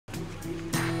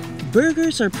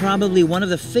Burgers are probably one of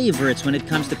the favorites when it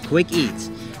comes to quick eats,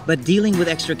 but dealing with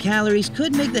extra calories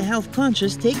could make the health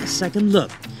conscious take a second look.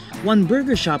 One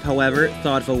burger shop, however,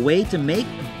 thought of a way to make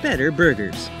better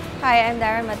burgers. Hi, I'm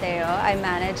Dara Mateo. I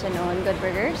manage and own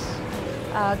Goodburgers.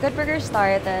 Goodburger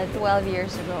started 12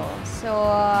 years ago. So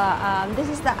this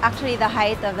is actually the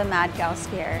height of the mad cow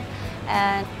scare.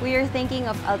 And we are thinking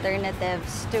of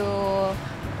alternatives to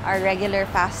our regular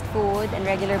fast food and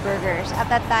regular burgers. At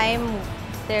that time,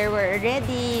 there were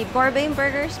already gourmet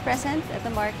burgers present at the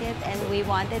market, and we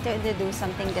wanted to introduce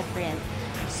something different.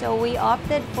 So we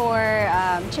opted for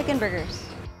chicken burgers.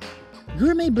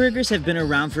 Gourmet burgers have been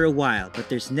around for a while, but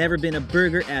there's never been a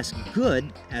burger as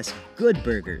good as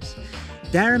Goodburgers.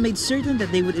 Dara made certain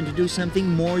that they would introduce something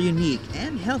more unique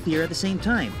and healthier at the same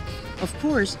time. Of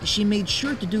course, she made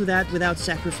sure to do that without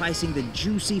sacrificing the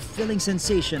juicy, filling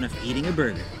sensation of eating a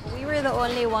burger. We were the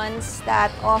only ones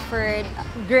that offered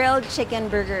grilled chicken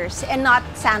burgers and not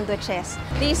sandwiches.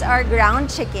 These are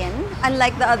ground chicken,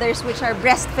 unlike the others which are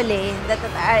breast fillet that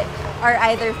are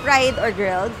either fried or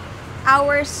grilled.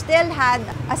 Ours still had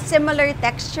a similar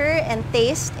texture and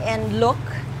taste and look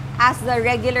as the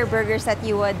regular burgers that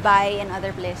you would buy in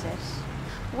other places.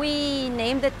 We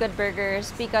named it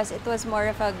Goodburgers because it was more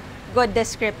of a good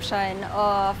description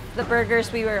of the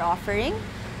burgers we were offering.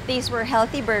 These were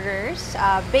healthy burgers,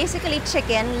 basically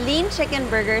chicken, lean chicken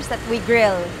burgers that we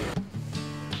grill.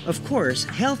 Of course,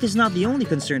 health is not the only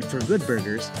concern for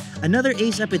Goodburgers. Another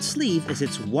ace up its sleeve is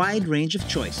its wide range of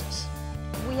choices.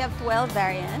 We have 12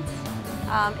 variants.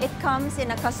 It comes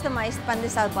in a customized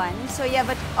pandesal bun. So you have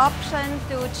an option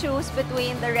to choose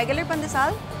between the regular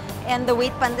pandesal and the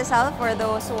wheat pandesal for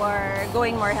those who are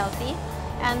going more healthy.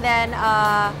 And then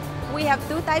we have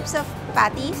two types of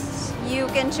patties. You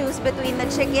can choose between the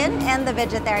chicken and the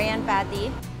vegetarian patty.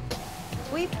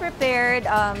 We've prepared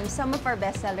some of our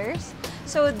bestsellers.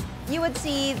 So you would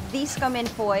see these come in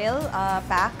foil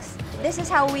packs. This is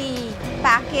how we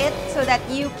pack it so that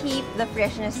you keep the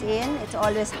freshness in. It's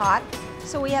always hot.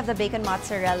 So we have the bacon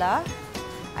mozzarella.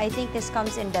 I think this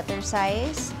comes in better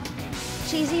size.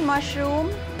 Cheesy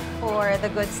mushroom for the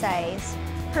good size.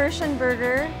 Persian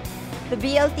burger. The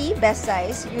BLT, best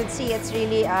size. You'd see it's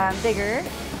really bigger.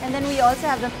 And then we also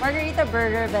have the margarita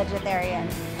burger vegetarian.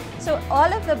 So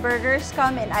all of the burgers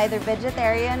come in either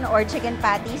vegetarian or chicken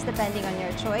patties, depending on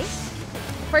your choice.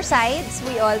 For sides,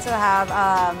 we also have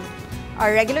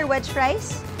our regular wedge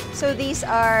fries. So these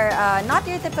are not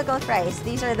your typical fries.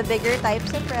 These are the bigger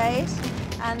types of fries.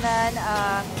 And then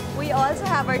we also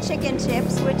have our chicken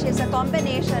chips, which is a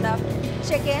combination of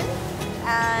chicken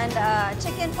and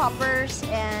chicken poppers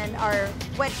and our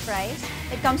wedge fries.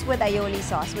 It comes with aioli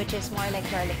sauce, which is more like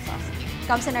garlic sauce. It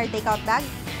comes in our takeout bag,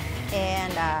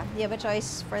 and you have a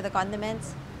choice for the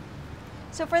condiments.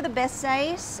 So for the best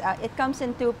size, it comes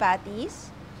in two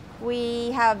patties.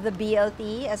 We have the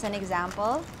BLT as an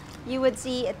example. You would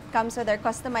see it comes with our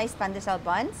customized pandesal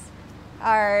buns,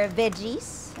 our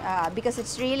veggies, because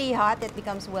it's really hot, it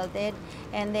becomes wilted,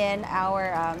 and then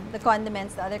our the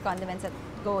condiments, the other condiments that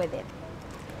go with it.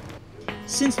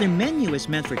 Since their menu is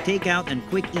meant for takeout and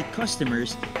quick-eat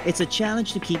customers, it's a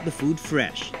challenge to keep the food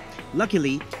fresh.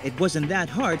 Luckily, it wasn't that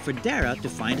hard for Dara to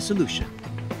find a solution.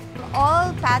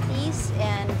 All patties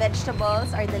and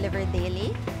vegetables are delivered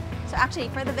daily. So actually,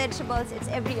 for the vegetables, it's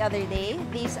every other day.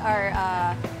 These are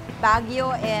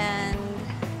Baguio and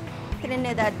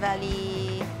Trinidad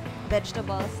Valley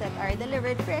vegetables that are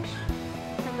delivered fresh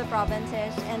from the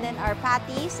provinces. And then our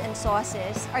patties and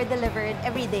sauces are delivered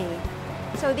every day.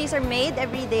 So these are made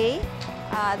every day.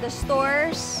 The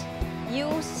stores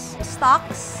use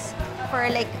stocks for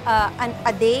like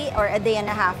a day or a day and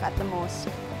a half at the most.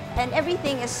 And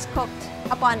everything is cooked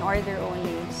upon order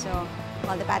only. So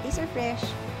all the patties are fresh,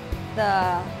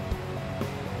 the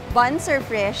buns are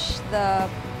fresh, the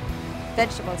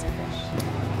vegetables are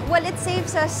fresh. Well, it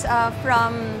saves us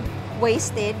from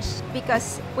wastage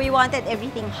because we wanted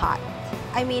everything hot.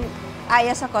 I mean, I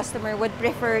as a customer would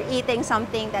prefer eating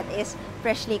something that is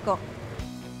freshly cooked.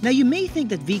 Now you may think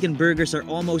that vegan burgers are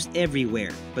almost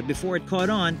everywhere, but before it caught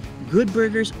on,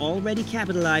 Goodburgers already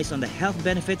capitalized on the health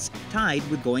benefits tied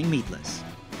with going meatless.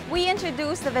 We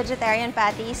introduced the vegetarian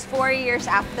patties 4 years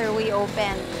after we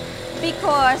opened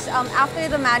because after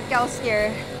the mad cow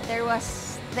scare, there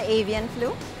was the avian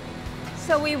flu.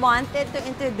 So we wanted to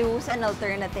introduce an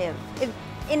alternative.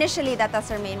 Initially, that was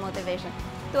our main motivation,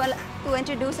 to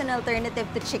introduce an alternative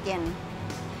to chicken.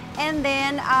 And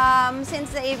then,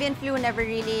 since the avian flu never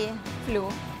really flew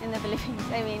in the Philippines,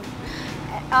 I mean,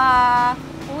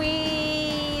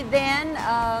 we then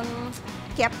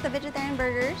kept the vegetarian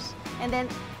burgers. And then,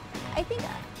 I think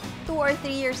 2 or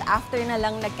 3 years after na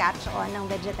lang nag-catch on ng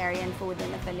vegetarian food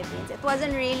in the Philippines. It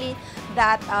wasn't really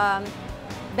that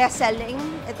best-selling.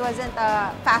 It wasn't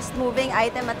a fast-moving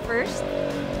item at first,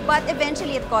 but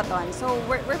eventually it caught on. So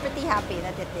we're pretty happy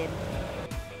that it did.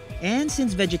 And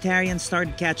since vegetarians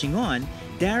started catching on,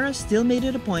 Dara still made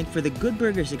it a point for the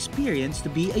Goodburger's experience to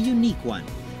be a unique one,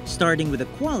 starting with the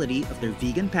quality of their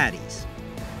vegan patties.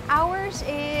 Ours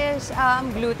is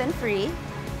gluten-free,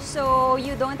 so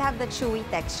you don't have the chewy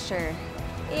texture.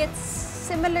 It's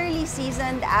similarly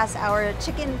seasoned as our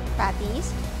chicken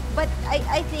patties, but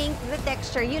I think the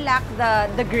texture, you lack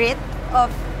the grit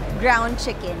of ground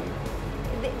chicken.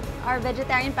 Our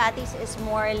vegetarian patties is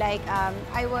more like,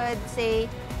 I would say,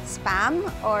 Spam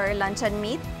or luncheon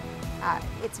meat.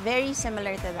 It's very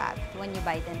similar to that when you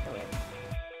bite into it.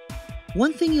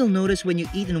 One thing you'll notice when you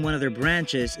eat in one of their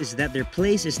branches is that their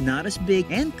place is not as big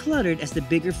and cluttered as the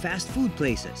bigger fast food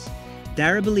places.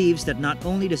 Dara believes that not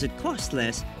only does it cost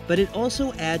less, but it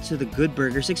also adds to the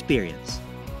Goodburger's experience.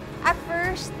 At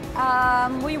first,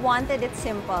 we wanted it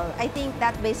simple. I think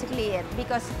that's basically it,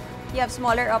 because you have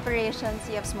smaller operations,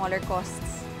 you have smaller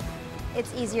costs.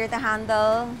 It's easier to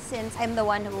handle since I'm the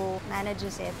one who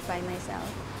manages it by myself.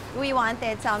 We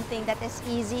wanted something that is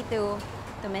easy to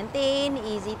maintain,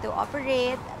 easy to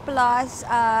operate, plus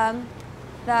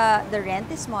the rent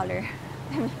is smaller.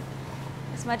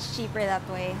 It's much cheaper that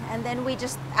way. And then we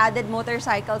just added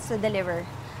motorcycles to deliver.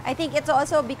 I think it's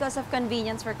also because of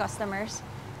convenience for customers.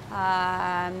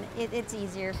 It's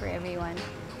easier for everyone.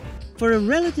 For a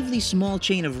relatively small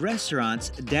chain of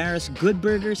restaurants, Dara's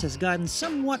Goodburgers has gotten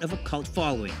somewhat of a cult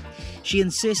following. She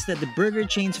insists that the burger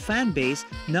chain's fan base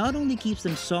not only keeps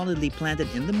them solidly planted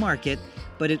in the market,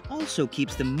 but it also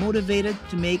keeps them motivated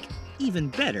to make even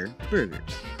better burgers.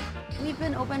 We've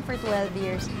been open for 12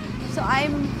 years, so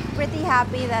I'm pretty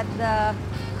happy that the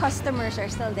customers are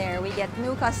still there. We get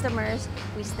new customers,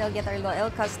 we still get our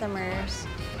loyal customers.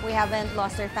 We haven't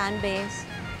lost our fan base.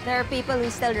 There are people who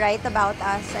still write about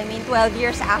us. I mean, 12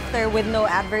 years after with no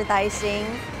advertising.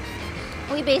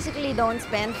 We basically don't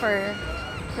spend for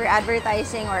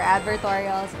advertising or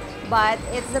advertorials, but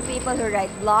it's the people who write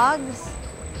blogs,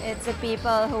 it's the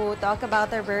people who talk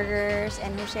about their burgers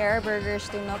and who share our burgers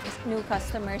to new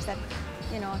customers that,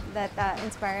 that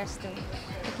inspire us to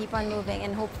keep on moving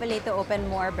and hopefully to open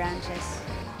more branches.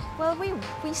 Well,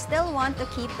 we still want to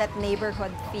keep that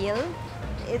neighborhood feel.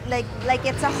 Like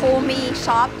it's a homey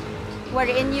shop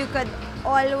wherein you could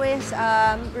always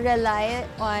rely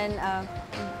on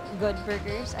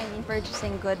Goodburgers. I mean,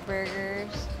 purchasing Goodburgers.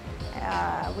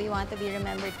 We want to be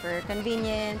remembered for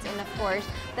convenience, and of course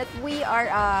that we are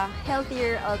a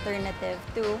healthier alternative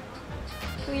to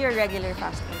your regular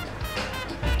fast food.